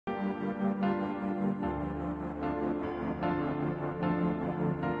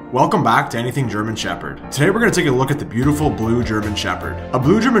Welcome back to Anything German Shepherd. Today we're going to take a look at the beautiful blue German Shepherd. A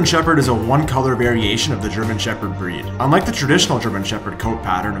blue German Shepherd is a one-color variation of the German Shepherd breed. Unlike the traditional German Shepherd coat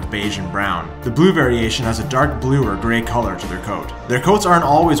pattern of beige and brown, the blue variation has a dark blue or gray color to their coat. Their coats aren't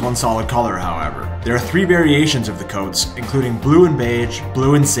always one solid color, however. There are three variations of the coats, including blue and beige,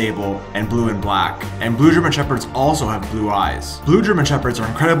 blue and sable, and blue and black. And blue German Shepherds also have blue eyes. Blue German Shepherds are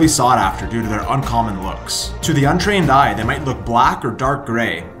incredibly sought after due to their uncommon looks. To the untrained eye, they might look black or dark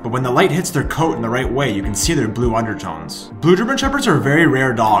gray, but when the light hits their coat in the right way, you can see their blue undertones. Blue German Shepherds are very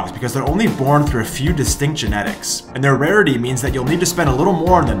rare dogs because they're only born through a few distinct genetics, and their rarity means that you'll need to spend a little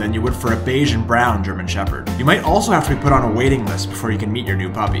more on them than you would for a beige and brown German Shepherd. You might also have to be put on a waiting list before you can meet your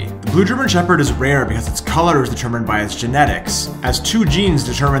new puppy. The blue German Shepherd is rare because its color is determined by its genetics, as two genes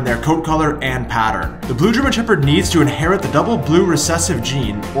determine their coat color and pattern. The blue German Shepherd needs to inherit the double blue recessive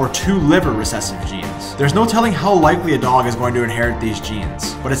gene or two liver recessive genes. There's no telling how likely a dog is going to inherit these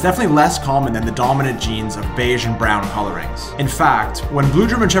genes, but it's definitely less common than the dominant genes of beige and brown colorings. In fact, when blue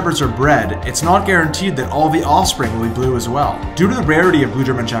German Shepherds are bred, it's not guaranteed that all the offspring will be blue as well. Due to the rarity of blue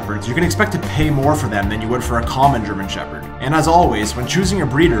German Shepherds, you can expect to pay more for them than you would for a common German Shepherd. And as always, when choosing a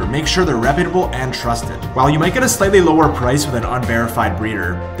breeder, make sure they're reputable and trusted. While you might get a slightly lower price with an unverified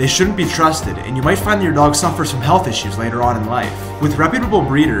breeder, they shouldn't be trusted, and you might find that your dog suffers from health issues later on in life. With reputable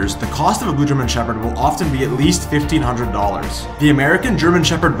breeders, the cost of a blue German Shepherd will often be at least $1,500. The American German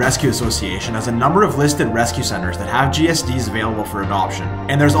Shepherd Rescue Association has a number of listed rescue centers that have GSDs available for adoption.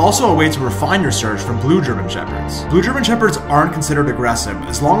 And there's also a way to refine your search for blue German Shepherds. Blue German Shepherds aren't considered aggressive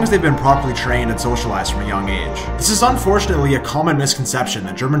as long as they've been properly trained and socialized from a young age. This is unfortunately a common misconception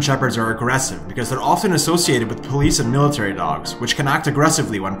that German Shepherds are aggressive because they're often associated with police and military dogs, which can act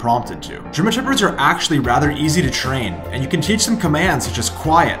aggressively when prompted to. German Shepherds are actually rather easy to train, and you can teach them commands such as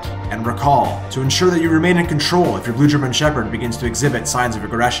quiet and recall to ensure that you remain in control if your blue German Shepherd begins to exhibit signs of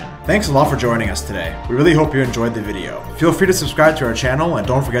aggression. Thanks a lot for joining us today. We really hope you enjoyed the video. Feel free to subscribe to our channel and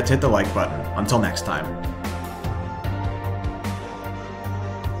don't forget to hit the like button. Until next time.